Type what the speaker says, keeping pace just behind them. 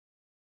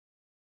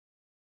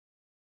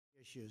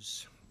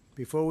Issues.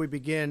 Before we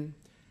begin,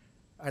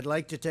 I'd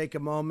like to take a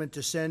moment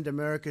to send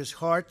America's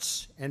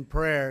hearts and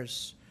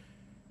prayers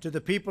to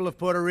the people of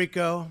Puerto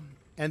Rico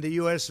and the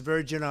U.S.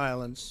 Virgin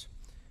Islands.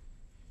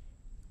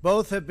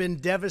 Both have been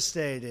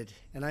devastated,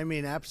 and I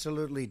mean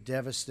absolutely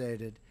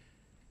devastated,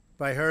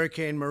 by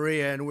Hurricane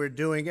Maria, and we're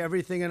doing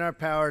everything in our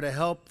power to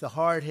help the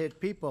hard-hit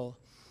people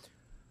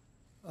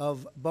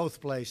of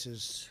both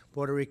places,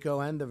 Puerto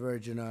Rico and the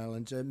Virgin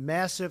Islands. A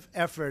massive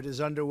effort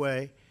is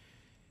underway,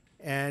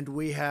 and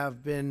we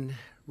have been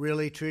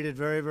really treated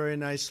very, very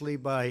nicely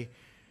by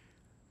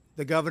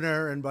the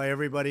governor and by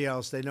everybody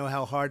else. They know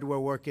how hard we're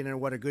working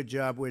and what a good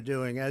job we're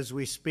doing. As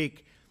we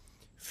speak,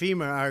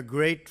 FEMA, our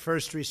great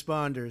first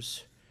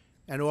responders,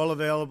 and all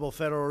available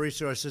federal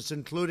resources,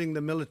 including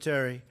the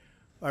military,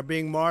 are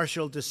being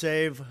marshaled to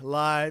save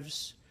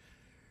lives,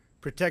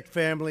 protect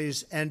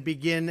families, and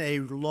begin a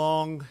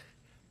long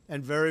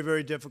and very,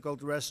 very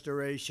difficult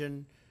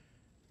restoration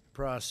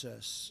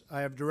process.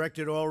 I have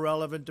directed all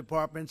relevant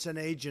departments and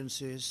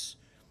agencies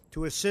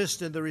to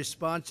assist in the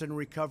response and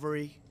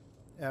recovery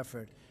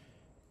effort.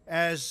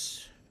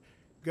 As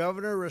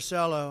Governor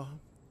Rossello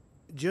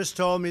just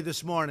told me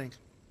this morning,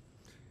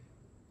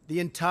 the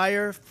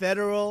entire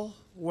federal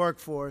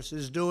workforce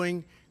is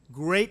doing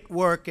great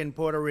work in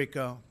Puerto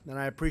Rico, and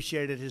I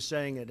appreciated his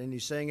saying it, and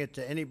he's saying it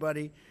to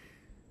anybody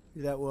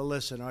that will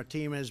listen. Our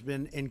team has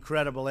been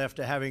incredible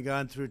after having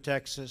gone through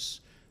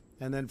Texas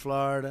and then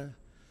Florida,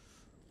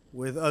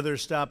 with other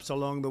stops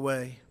along the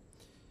way.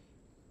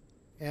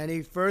 And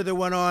he further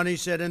went on, he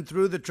said, and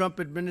through the Trump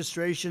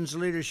administration's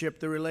leadership,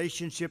 the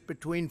relationship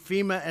between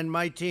FEMA and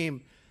my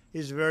team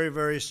is very,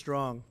 very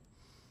strong.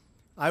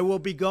 I will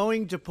be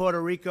going to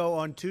Puerto Rico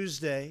on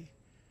Tuesday.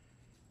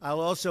 I'll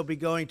also be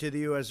going to the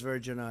U.S.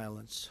 Virgin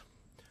Islands.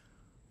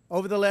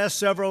 Over the last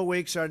several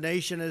weeks, our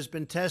nation has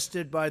been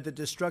tested by the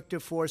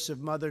destructive force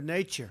of Mother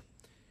Nature,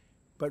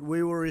 but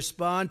we will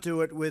respond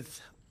to it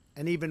with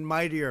an even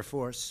mightier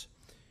force.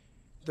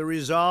 The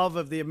resolve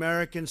of the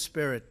American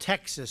spirit.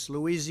 Texas,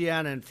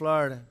 Louisiana, and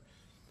Florida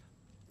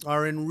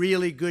are in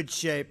really good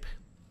shape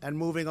and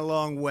moving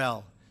along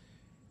well.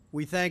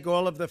 We thank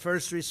all of the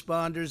first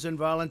responders and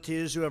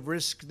volunteers who have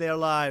risked their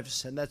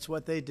lives, and that's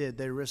what they did.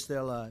 They risked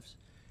their lives.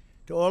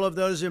 To all of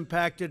those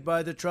impacted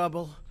by the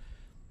trouble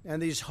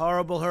and these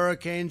horrible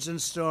hurricanes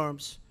and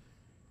storms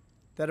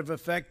that have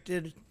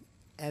affected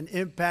and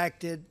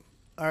impacted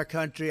our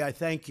country, I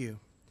thank you.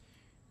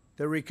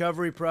 The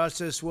recovery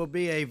process will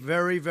be a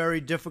very, very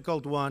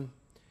difficult one.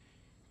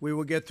 We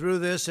will get through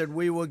this, and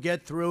we will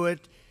get through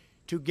it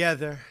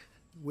together.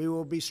 We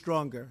will be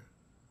stronger.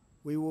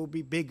 We will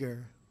be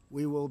bigger.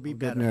 We will be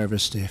better. Get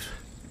nervous, Steve.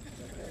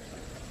 There's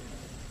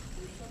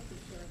some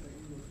concern that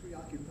you were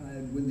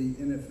preoccupied with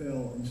the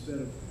NFL instead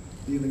of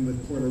dealing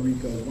with Puerto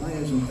Rico. Why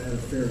isn't that a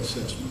fair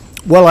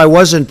assessment? Well, I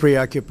wasn't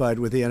preoccupied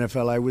with the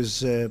NFL. I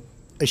was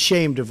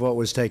ashamed of what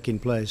was taking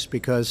place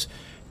because,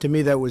 to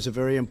me, that was a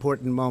very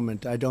important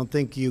moment. I don't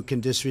think you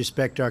can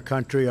disrespect our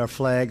country, our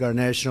flag, our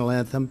national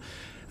anthem.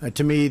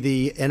 To me,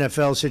 the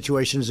NFL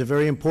situation is a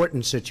very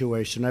important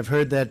situation. I've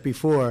heard that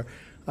before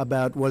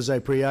about was I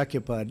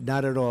preoccupied.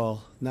 Not at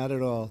all. Not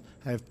at all.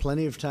 I have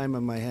plenty of time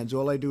on my hands.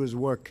 All I do is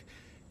work.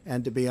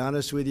 And to be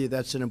honest with you,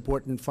 that's an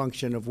important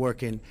function of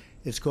working.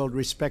 It's called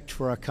respect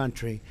for our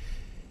country.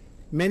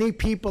 Many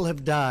people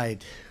have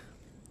died.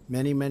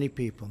 Many, many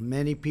people.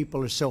 Many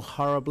people are so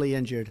horribly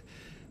injured.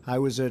 I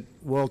was at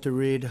Walter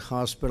Reed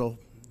Hospital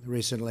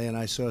recently, and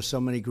I saw so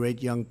many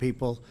great young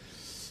people,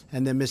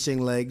 and they're missing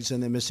legs,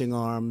 and they're missing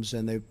arms,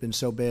 and they've been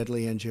so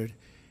badly injured.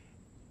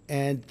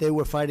 And they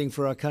were fighting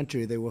for our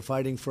country. They were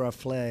fighting for our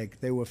flag.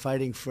 They were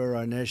fighting for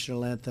our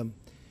national anthem.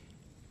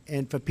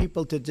 And for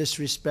people to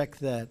disrespect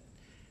that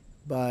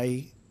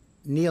by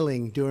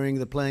kneeling during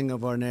the playing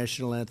of our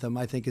national anthem,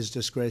 I think is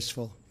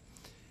disgraceful.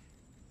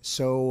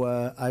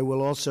 So I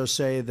will also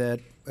say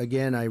that,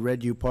 again, I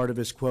read you part of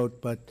his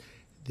quote, but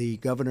the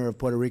governor of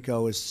Puerto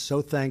Rico is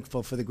so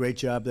thankful for the great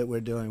job that we're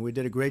doing. We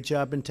did a great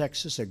job in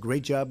Texas, a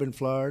great job in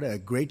Florida, a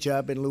great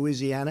job in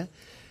Louisiana.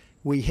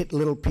 We hit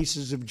little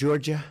pieces of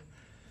Georgia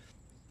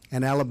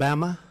and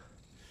Alabama.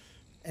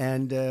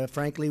 And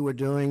frankly, we're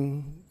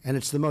doing, and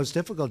it's the most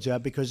difficult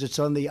job because it's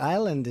on the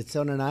island. It's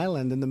on an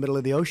island in the middle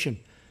of the ocean.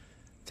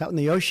 It's out in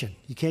the ocean.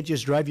 You can't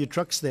just drive your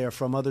trucks there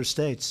from other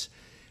states.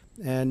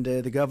 And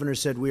the governor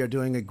said we are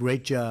doing a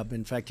great job.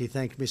 In fact, he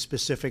thanked me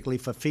specifically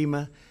for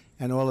FEMA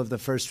and all of the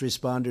first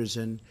responders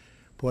in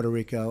Puerto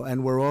Rico.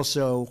 And we're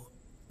also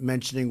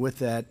mentioning with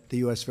that the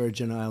U.S.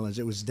 Virgin Islands.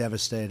 It was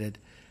devastated.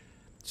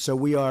 So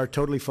we are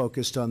totally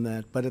focused on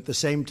that. But at the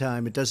same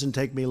time, it doesn't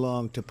take me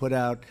long to put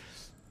out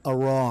a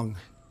wrong,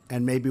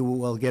 and maybe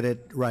we'll get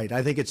it right.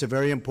 I think it's a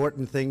very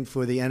important thing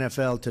for the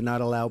NFL to not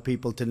allow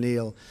people to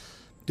kneel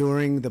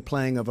during the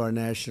playing of our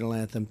national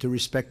anthem, to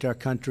respect our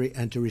country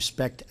and to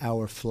respect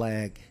our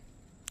flag.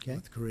 Okay?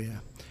 North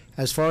Korea.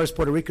 As far as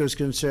Puerto Rico is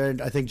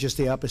concerned, I think just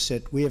the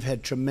opposite. We have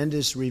had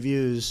tremendous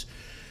reviews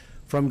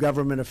from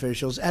government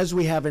officials, as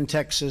we have in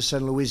Texas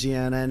and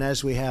Louisiana, and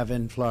as we have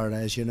in Florida,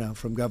 as you know,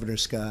 from Governor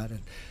Scott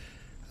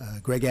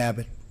and Greg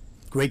Abbott,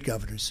 great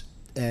governors.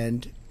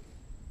 And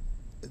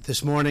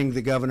This morning,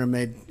 the governor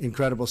made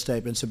incredible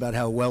statements about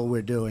how well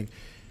we're doing.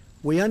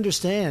 We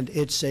understand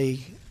it's a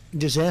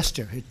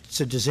disaster. It's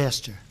a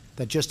disaster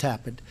that just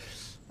happened.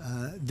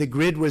 The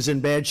grid was in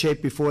bad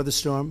shape before the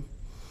storm.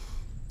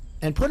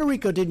 And Puerto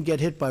Rico didn't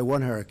get hit by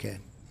one hurricane.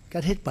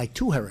 Got hit by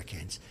 2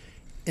 hurricanes.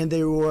 And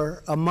they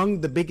were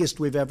among the biggest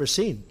we've ever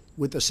seen,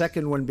 with the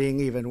second one being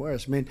even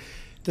worse. I mean,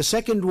 the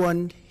second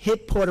one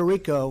hit Puerto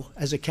Rico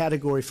as a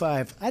Category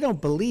 5. I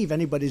don't believe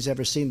anybody's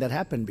ever seen that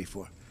happen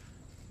before.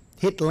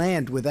 Hit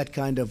land with that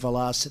kind of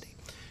velocity.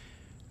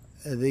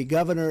 The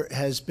governor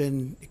has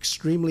been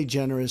extremely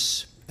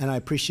generous, and I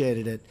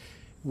appreciated it.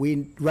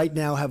 We right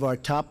now have our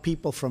top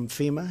people from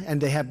FEMA, and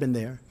they have been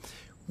there.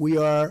 We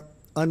are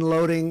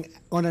unloading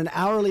on an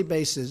hourly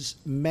basis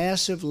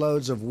massive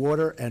loads of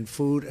water and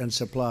food and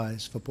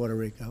supplies for Puerto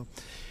Rico.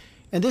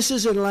 And this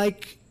isn't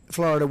like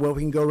Florida, where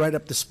we can go right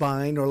up the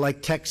spine, or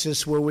like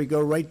Texas, where we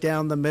go right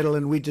down the middle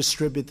and we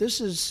distribute.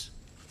 This is,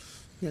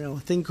 a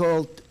thing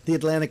called the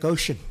Atlantic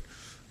Ocean.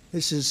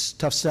 This is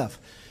tough stuff.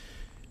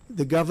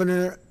 The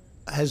governor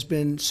has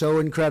been so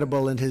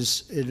incredible in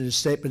his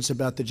statements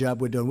about the job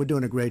we're doing. We're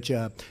doing a great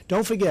job.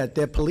 Don't forget,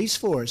 their police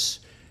force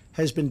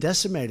has been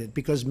decimated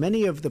because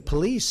many of the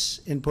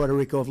police in Puerto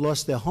Rico have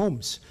lost their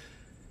homes.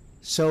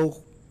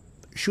 So,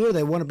 sure,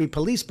 they want to be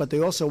police, but they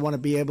also want to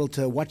be able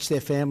to watch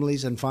their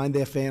families and find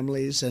their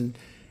families, and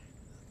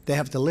they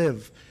have to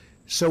live.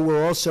 So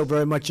we're also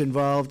very much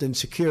involved in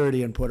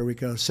security in Puerto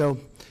Rico. So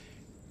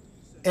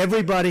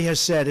everybody has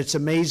said it's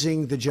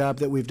amazing the job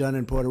that we've done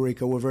in Puerto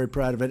Rico. We're very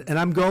proud of it. And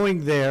I'm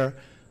going there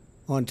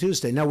on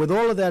Tuesday. Now, with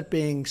all of that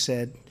being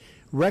said,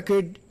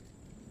 record,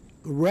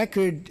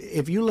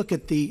 if you look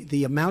at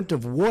the amount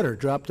of water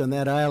dropped on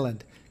that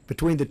island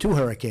between the 2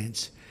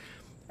 hurricanes,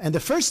 and the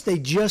first they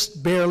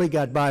just barely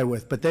got by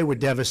with, but they were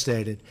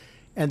devastated.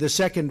 And the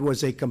second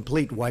was a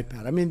complete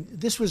wipeout. I mean,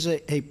 this was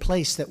a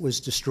place that was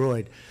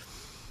destroyed.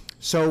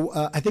 So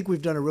I think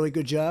we've done a really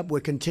good job. We're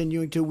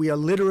continuing to. We are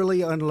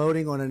literally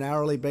unloading on an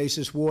hourly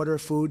basis water,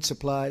 food,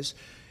 supplies.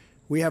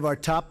 We have our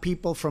top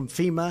people from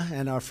FEMA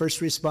and our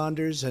first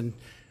responders and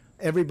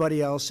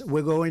everybody else.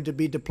 We're going to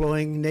be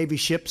deploying Navy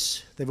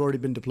ships. They've already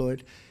been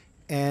deployed.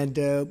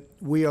 And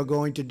we are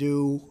going to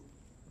do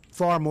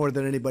far more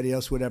than anybody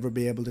else would ever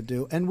be able to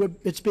do. And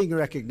it's being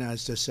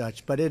recognized as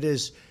such. But it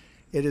is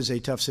a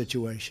tough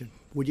situation.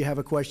 Would you have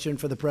a question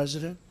for the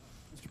President?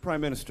 Mr.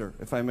 Prime Minister,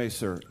 if I may,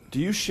 sir, do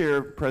you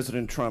share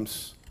President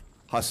Trump's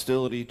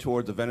hostility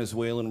toward the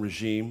Venezuelan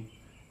regime?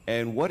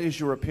 And what is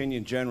your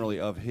opinion generally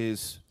of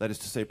his, that is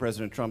to say,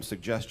 President Trump's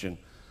suggestion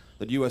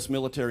that U.S.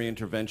 military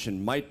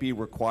intervention might be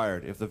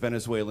required if the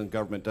Venezuelan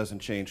government doesn't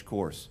change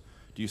course?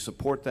 Do you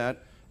support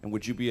that? And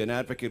would you be an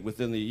advocate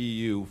within the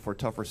EU for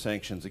tougher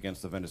sanctions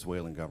against the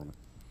Venezuelan government?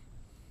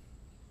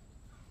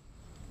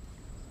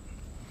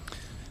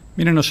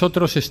 Miren,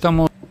 nosotros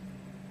estamos...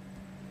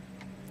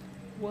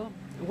 Well,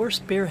 we're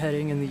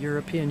spearheading in the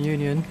European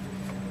Union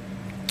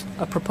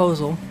a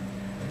proposal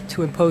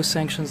to impose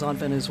sanctions on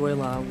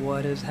Venezuela.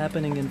 What is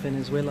happening in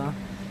Venezuela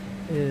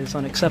is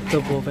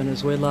unacceptable.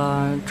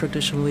 Venezuela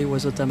traditionally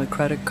was a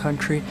democratic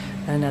country,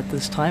 and at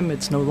this time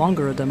it's no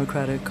longer a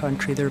democratic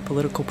country. There are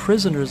political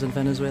prisoners in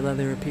Venezuela.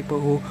 There are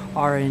people who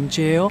are in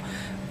jail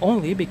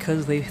only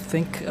because they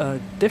think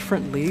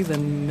differently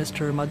than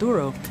Mr.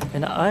 Maduro.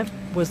 And I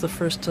was the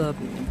first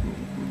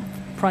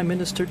prime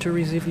minister to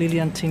receive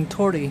Lilian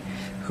Tintori,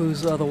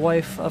 who's the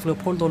wife of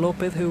Leopoldo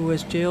Lopez, who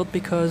was jailed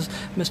because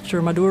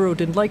Mr. Maduro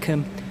didn't like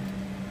him.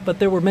 But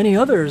there were many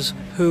others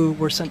who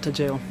were sent to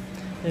jail.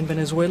 In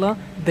Venezuela,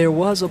 there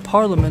was a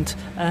parliament,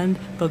 and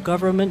the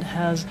government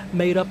has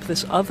made up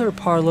this other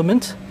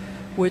parliament,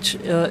 which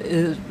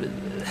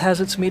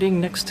has its meeting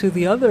next to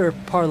the other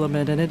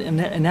parliament, and it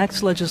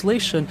enacts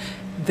legislation.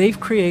 They've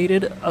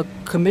created a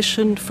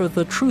commission for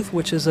the truth,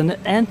 which is an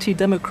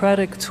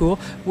anti-democratic tool,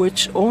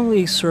 which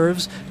only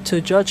serves to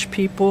judge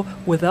people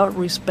without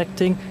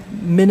respecting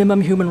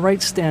minimum human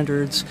rights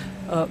standards.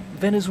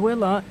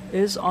 Venezuela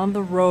is on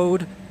the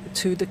road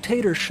to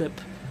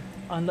dictatorship,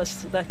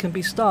 unless that can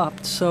be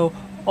stopped. So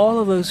all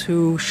of those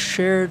who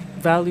share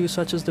values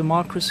such as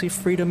democracy,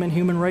 freedom, and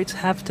human rights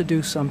have to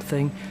do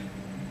something.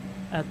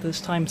 At this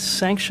time,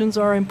 sanctions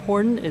are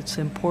important. It's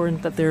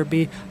important that there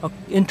be an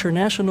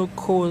international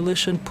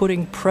coalition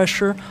putting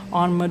pressure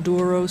on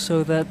Maduro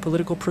so that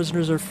political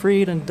prisoners are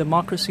freed and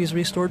democracy is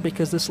restored,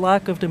 because this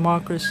lack of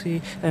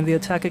democracy and the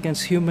attack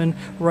against human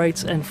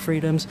rights and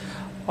freedoms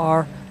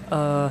are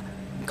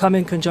come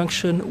in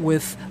conjunction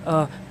with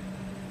a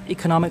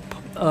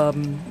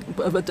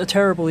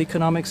terrible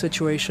economic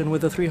situation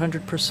with a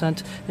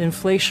 300%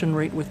 inflation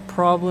rate, with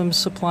problems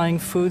supplying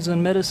foods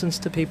and medicines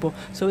to people.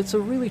 So it's a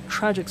really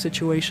tragic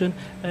situation,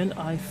 and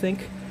I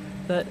think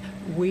that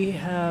we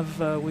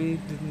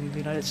in the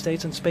United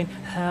States and Spain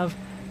have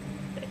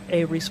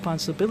a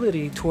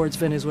responsibility towards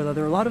Venezuela.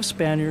 There are a lot of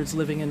Spaniards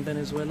living in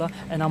Venezuela,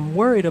 and I'm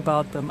worried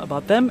about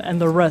them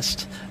and the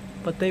rest,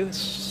 but they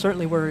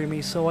certainly worry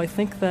me. So I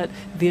think that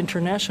the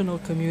international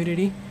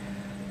community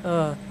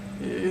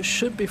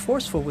should be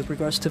forceful with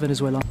regards to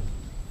Venezuela.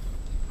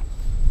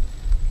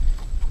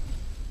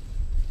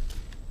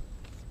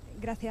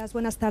 Gracias,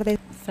 buenas tardes.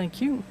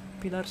 Thank you.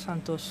 Pilar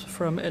Santos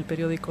from El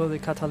Periódico de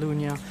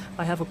Catalunya.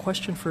 I have a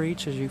question for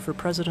each of you. For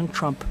President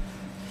Trump,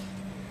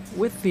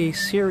 with the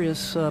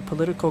serious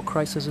political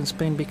crisis in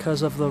Spain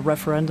because of the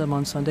referendum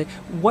on Sunday,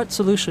 what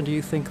solution do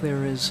you think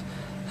there is?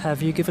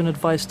 Have you given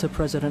advice to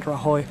President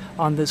Rajoy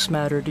on this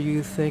matter? Do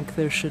you think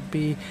there should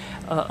be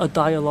a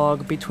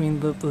dialogue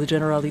between the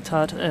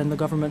Generalitat and the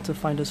government to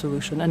find a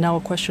solution? And now a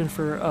question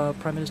for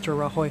Prime Minister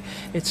Rajoy.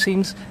 It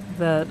seems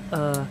that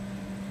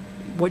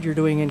what you're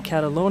doing in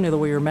Catalonia, the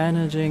way you're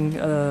managing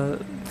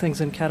things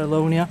in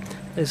Catalonia,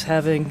 is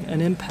having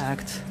an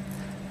impact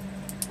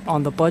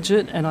on the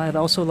budget, and I'd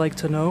also like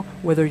to know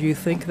whether you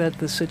think that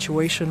the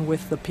situation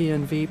with the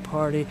PNV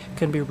party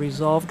can be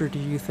resolved, or do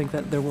you think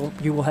that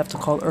you will have to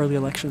call early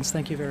elections?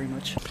 Thank you very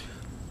much.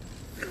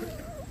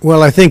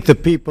 Well, I think the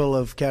people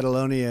of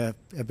Catalonia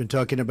have been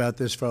talking about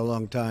this for a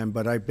long time,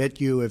 but I bet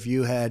you if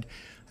you had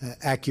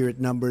accurate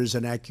numbers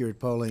and accurate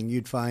polling,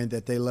 you'd find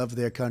that they love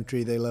their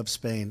country, they love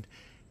Spain,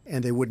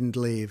 and they wouldn't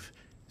leave.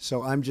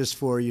 So I'm just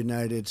for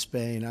united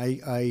Spain.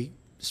 I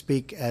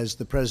speak as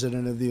the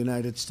President of the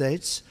United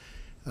States,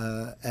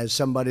 as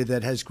somebody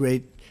that has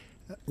great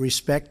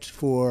respect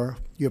for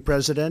your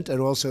president and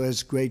also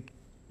has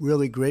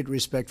really great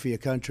respect for your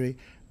country.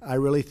 I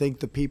really think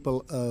the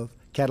people of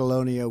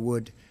Catalonia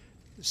would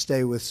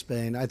stay with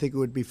Spain. I think it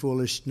would be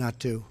foolish not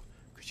to,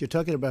 because you're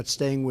talking about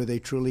staying with a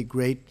truly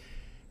great,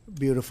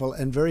 beautiful,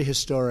 and very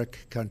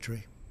historic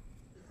country.